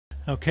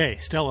Okay,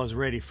 Stella's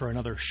ready for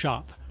another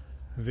shop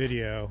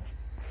video.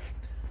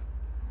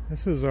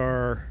 This is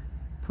our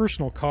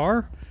personal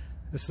car.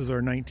 This is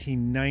our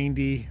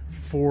 1990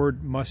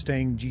 Ford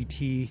Mustang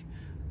GT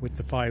with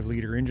the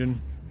 5-liter engine.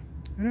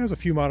 It has a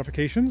few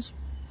modifications.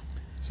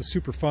 It's a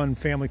super fun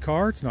family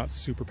car. It's not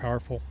super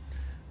powerful,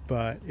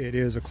 but it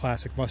is a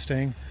classic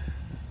Mustang,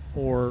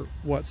 or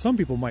what some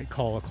people might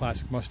call a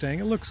classic Mustang.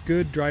 It looks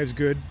good, drives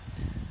good.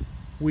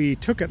 We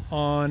took it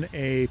on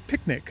a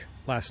picnic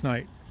last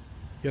night.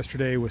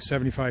 Yesterday was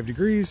 75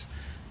 degrees.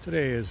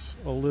 Today is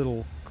a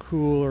little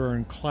cooler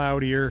and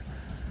cloudier,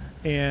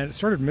 and it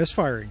started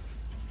misfiring.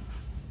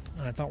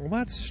 And I thought, well,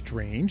 that's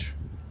strange.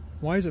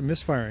 Why is it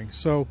misfiring?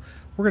 So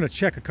we're going to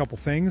check a couple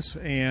things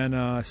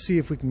and see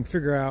if we can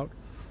figure out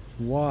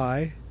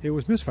why it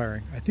was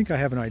misfiring. I think I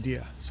have an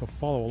idea, so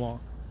follow along.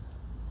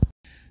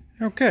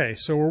 Okay,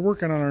 so we're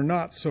working on our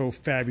not so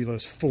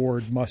fabulous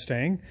Ford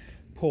Mustang.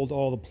 Pulled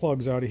all the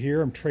plugs out of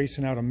here. I'm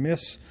tracing out a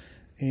miss,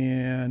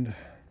 and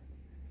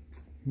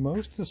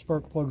most of the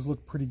spark plugs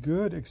look pretty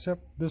good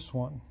except this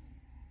one.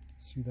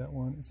 See that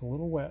one? It's a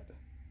little wet.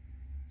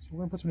 So we're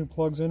going to put some new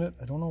plugs in it.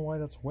 I don't know why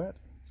that's wet.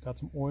 It's got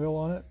some oil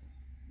on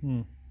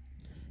it.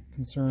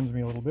 Concerns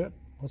me a little bit.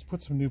 Let's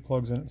put some new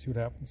plugs in it and see what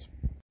happens.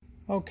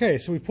 Okay,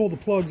 so we pulled the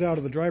plugs out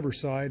of the driver's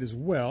side as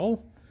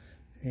well.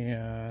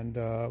 And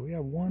we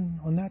have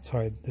one on that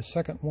side. The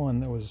second one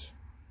that was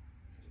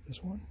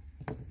this one.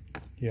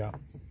 Yeah.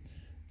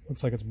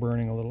 Looks like it's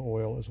burning a little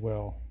oil as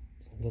well.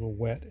 It's a little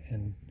wet,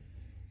 and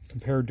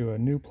compared to a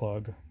new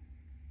plug,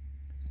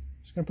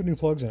 just gonna put new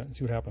plugs in it and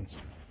see what happens.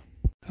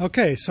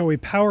 Okay, so we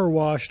power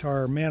washed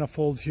our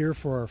manifolds here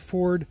for our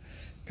Ford.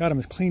 Got them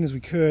as clean as we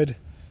could.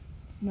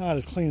 Not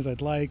as clean as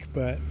I'd like,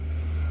 but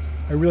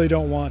I really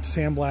don't want to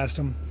sandblast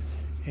them,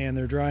 and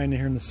they're drying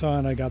here in the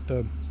sun. I got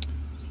the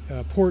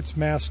ports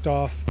masked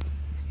off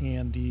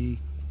and the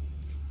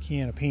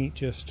can of paint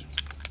just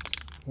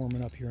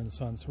warming up here in the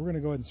sun. So we're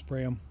gonna go ahead and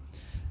spray them,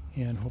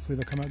 and hopefully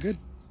they'll come out good.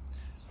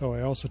 Oh,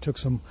 I also took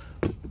some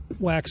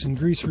wax and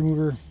grease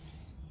remover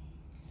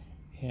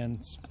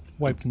and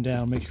wiped them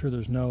down, make sure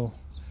there's no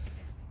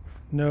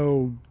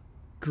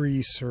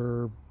grease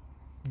or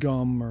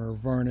gum or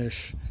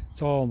varnish.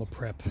 It's all in the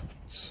prep.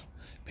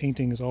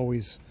 Painting is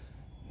always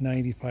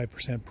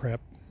 95%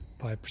 prep,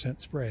 5%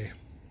 spray.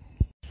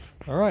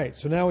 All right,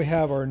 so now we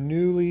have our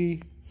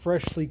newly,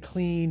 freshly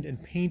cleaned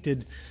and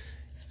painted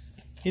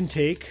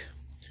intake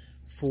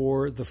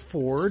for the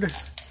Ford.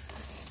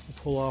 We'll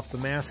pull off the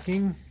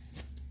masking.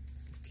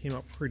 Came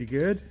out pretty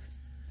good.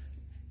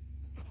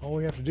 All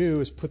we have to do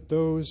is put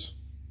those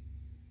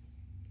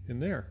in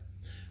there.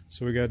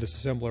 So we got to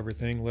disassemble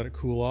everything, let it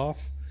cool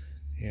off,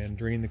 and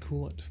drain the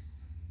coolant.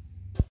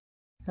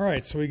 All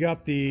right, so we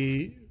got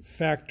the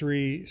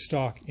factory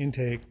stock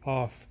intake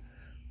off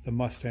the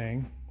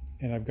Mustang,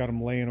 and I've got them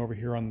laying over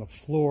here on the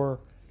floor.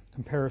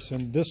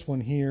 Comparison, this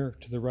one here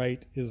to the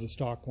right is the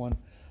stock one.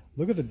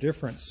 Look at the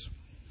difference.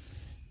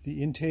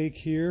 The intake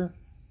here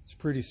is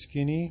pretty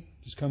skinny,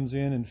 just comes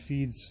in and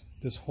feeds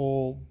this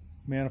whole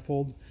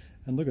manifold,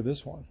 and look at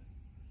this one.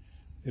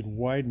 It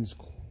widens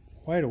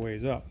quite a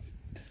ways up.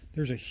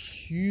 There's a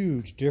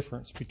huge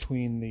difference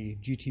between the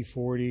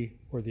GT40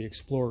 or the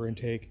Explorer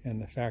intake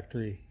and the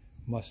factory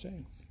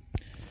Mustang.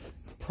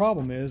 The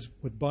problem is,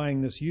 with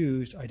buying this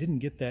used, I didn't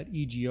get that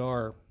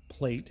EGR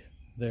plate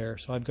there,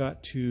 so I've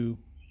got to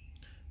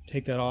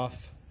take that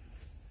off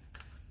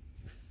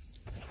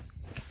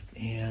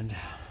and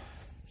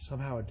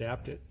somehow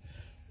adapt it.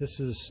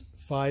 This is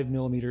 5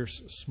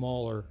 millimeters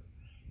smaller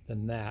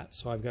than that,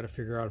 so I've got to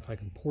figure out if I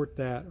can port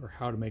that or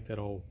how to make that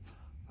all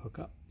hook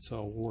up.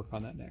 So we'll work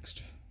on that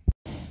next.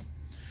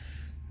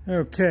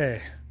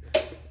 Okay,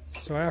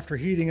 so after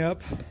heating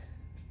up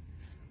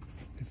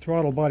the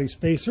throttle body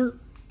spacer,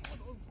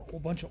 a whole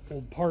bunch of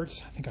old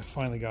parts, I think I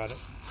finally got it.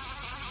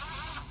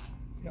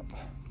 Yep,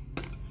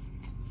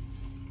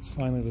 it's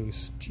finally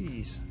loose.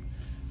 Jeez,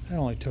 that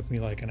only took me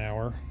like an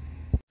hour.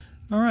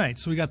 All right,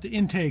 so we got the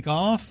intake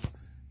off.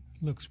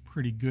 Looks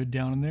pretty good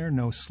down in there.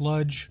 No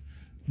sludge,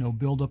 no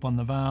buildup on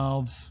the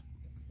valves,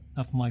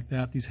 nothing like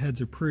that. These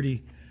heads are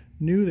pretty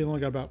new. They've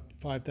only got about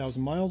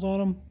 5,000 miles on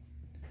them.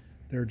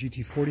 They're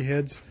GT40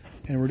 heads,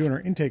 and we're doing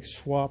our intake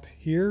swap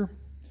here.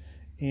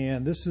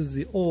 And this is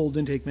the old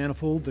intake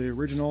manifold, the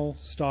original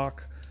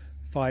stock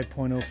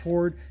 5.0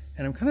 Ford,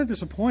 and I'm kind of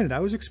disappointed. I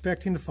was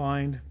expecting to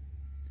find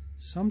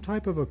some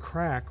type of a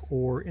crack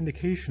or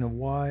indication of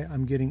why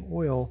I'm getting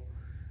oil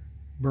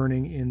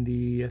burning in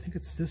the, I think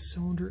it's this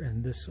cylinder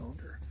and this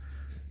cylinder.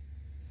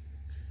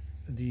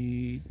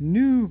 The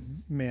new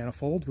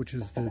manifold, which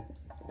is the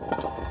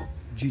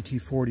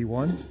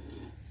GT41,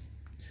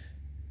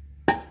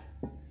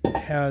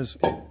 has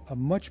a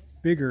much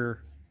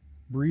bigger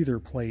breather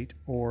plate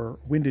or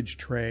windage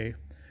tray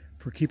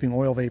for keeping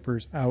oil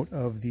vapors out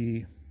of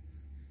the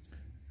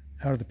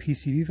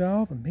PCV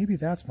valve, and maybe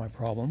that's my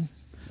problem.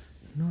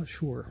 I'm not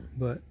sure,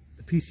 but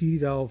the PCV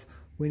valve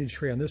windage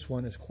tray on this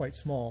one is quite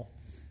small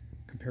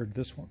compared to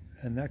this one,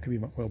 and that could be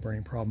my oil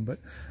burning problem. But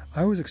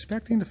I was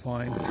expecting to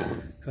find,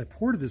 because I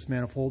ported this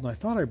manifold and I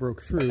thought I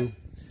broke through,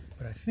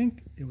 but I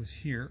think it was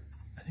here.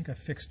 I think I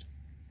fixed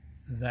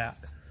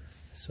that.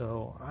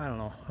 So I don't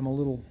know. I'm a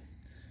little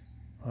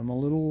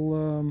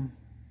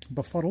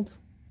befuddled.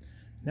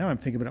 Now I'm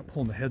thinking about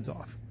pulling the heads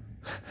off.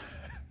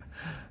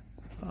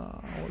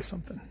 Always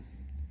something.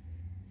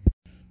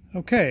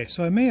 Okay,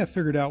 so I may have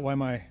figured out why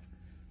my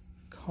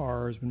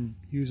car has been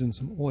using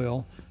some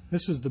oil.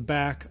 This is the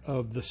back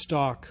of the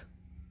stock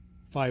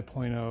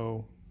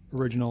 5.0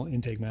 original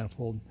intake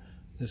manifold.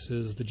 This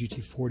is the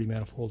GT40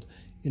 manifold.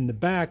 In the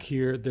back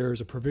here, there's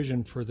a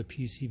provision for the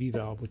PCV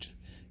valve, which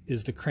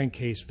is the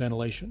crankcase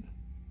ventilation.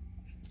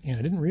 And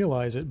I didn't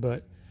realize it,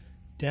 but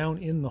down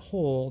in the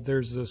hole,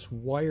 there's this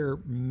wire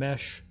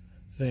mesh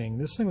thing.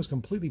 This thing was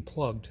completely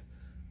plugged.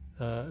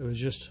 It was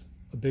just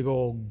a big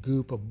old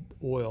goop of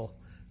oil.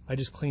 I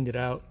just cleaned it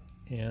out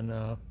and,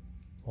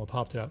 well,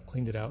 popped it out,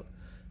 cleaned it out.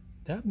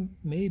 That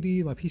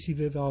maybe my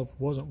PCV valve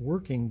wasn't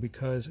working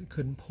because it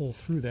couldn't pull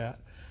through that.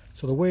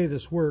 So the way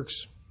this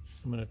works,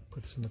 I'm going to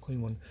put this in the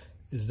clean one,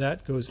 is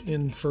that goes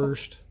in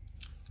first,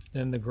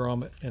 then the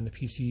grommet and the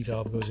PCV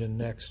valve goes in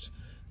next.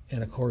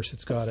 And of course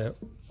it's got a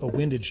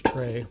windage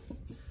tray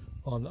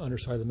on the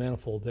underside of the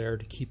manifold there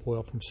to keep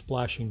oil from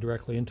splashing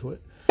directly into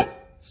it.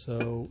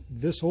 So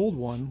this old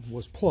one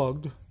was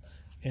plugged,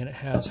 and it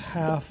has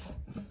half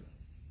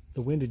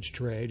the windage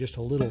tray, just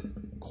a little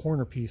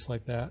corner piece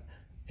like that,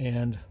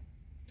 and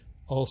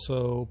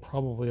also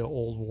probably an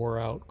old wore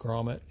out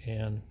grommet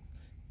and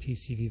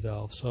PCV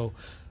valve. So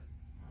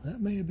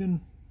that may have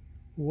been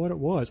what it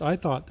was. I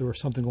thought there was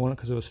something going on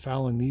because it was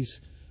fouling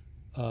these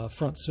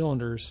front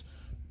cylinders,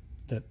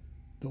 that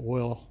the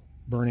oil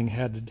burning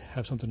had to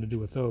have something to do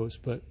with those.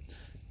 But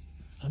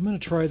I'm going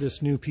to try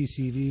this new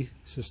PCV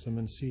system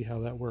and see how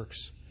that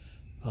works.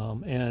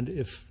 And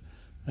if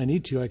I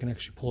need to, I can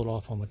actually pull it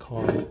off on the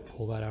car,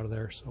 pull that out of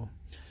there. So,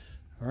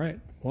 all right,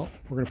 well,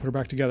 we're going to put it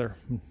back together.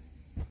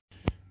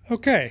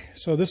 Okay,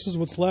 so this is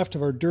what's left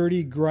of our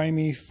dirty,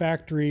 grimy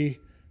factory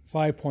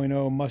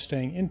 5.0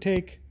 Mustang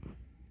intake.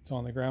 It's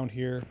on the ground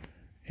here,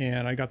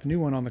 and I got the new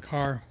one on the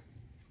car.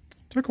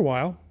 Took a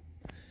while,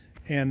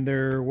 and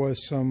there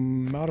was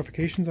some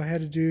modifications I had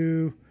to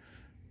do.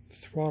 The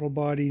throttle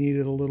body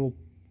needed a little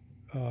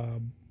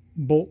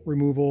bolt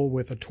removal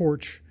with a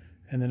torch,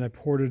 and then I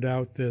ported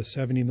out the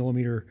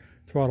 70mm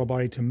throttle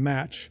body to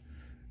match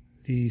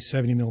the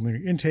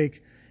 70mm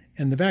intake.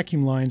 And the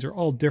vacuum lines are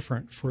all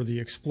different for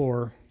the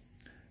Explorer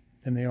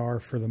than they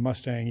are for the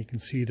Mustang. You can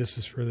see this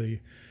is for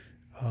the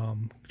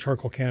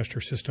charcoal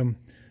canister system.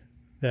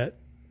 That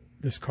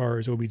this car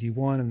is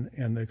OBD1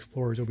 and the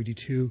Explorer is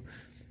OBD2.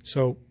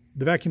 So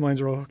the vacuum lines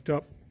are all hooked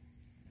up,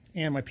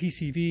 and my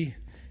PCV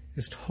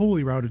is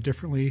totally routed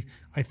differently.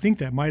 I think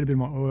that might have been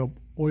my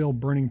oil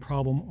burning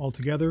problem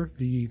altogether.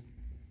 The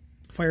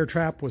fire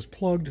trap was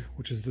plugged,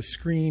 which is the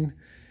screen,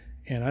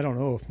 and I don't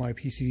know if my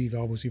PCV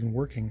valve was even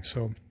working.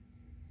 So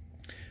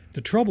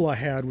the trouble I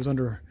had was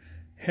under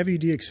heavy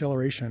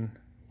deacceleration,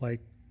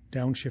 like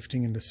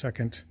downshifting into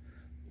second,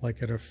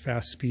 like at a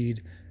fast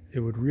speed, it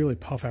would really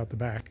puff out the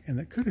back, and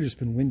that could have just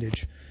been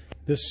windage.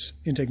 This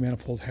intake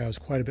manifold has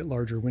quite a bit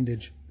larger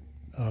windage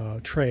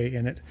tray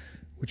in it,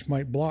 which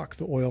might block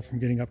the oil from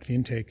getting up to the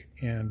intake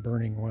and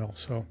burning oil.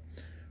 So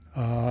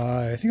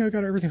I think I've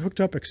got everything hooked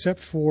up except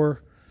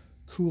for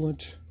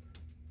coolant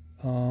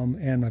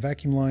and my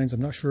vacuum lines. I'm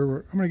not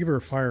sure. I'm going to give her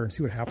a fire and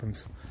see what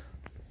happens.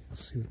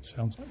 Let's see what it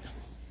sounds like.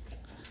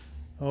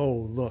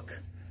 Oh,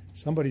 look.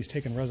 Somebody's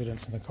taking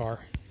residence in the car.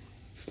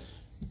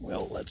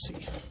 Well, let's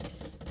see.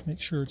 Make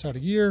sure it's out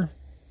of gear.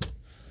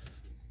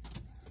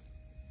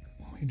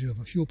 We do have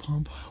a fuel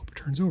pump. I hope it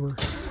turns over.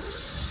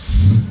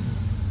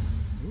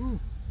 Ooh,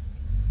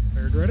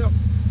 fired right up.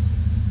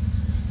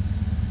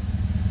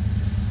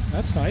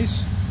 That's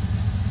nice.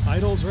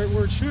 Idle's right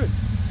where it should,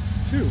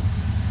 too.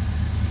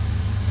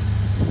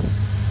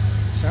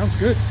 Sounds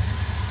good.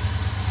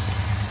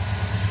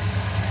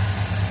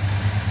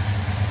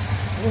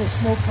 A little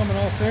smoke coming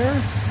off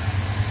there.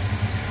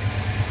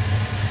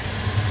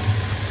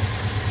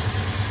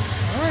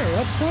 All right, well,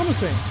 that's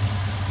promising.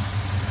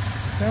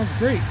 Sounds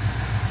great.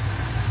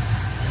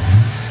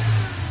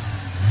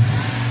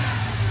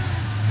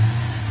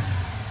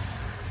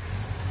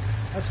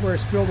 That's where I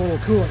spilled a little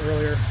coolant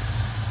earlier.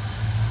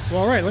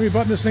 Well, all right, let me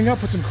button this thing up,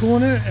 put some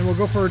coolant in it, and we'll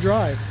go for a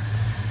drive.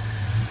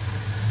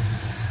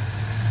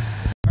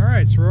 All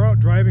right, so we're out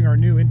driving our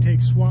new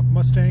intake swap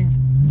Mustang.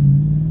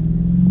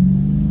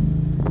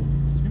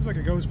 Seems like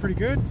it goes pretty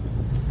good.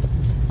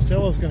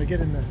 Stella's going to get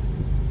in the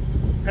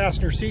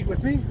passenger seat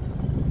with me.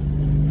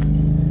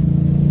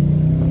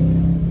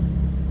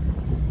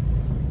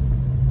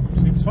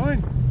 Seems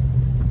fine.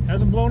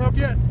 Hasn't blown up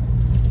yet.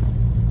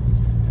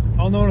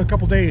 I'll know in a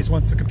couple days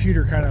once the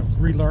computer kind of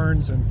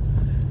relearns and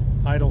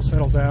idle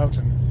settles out,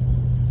 and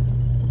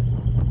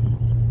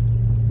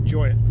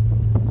enjoy it.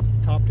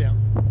 Top down.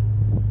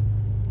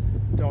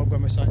 Dog by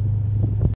my side.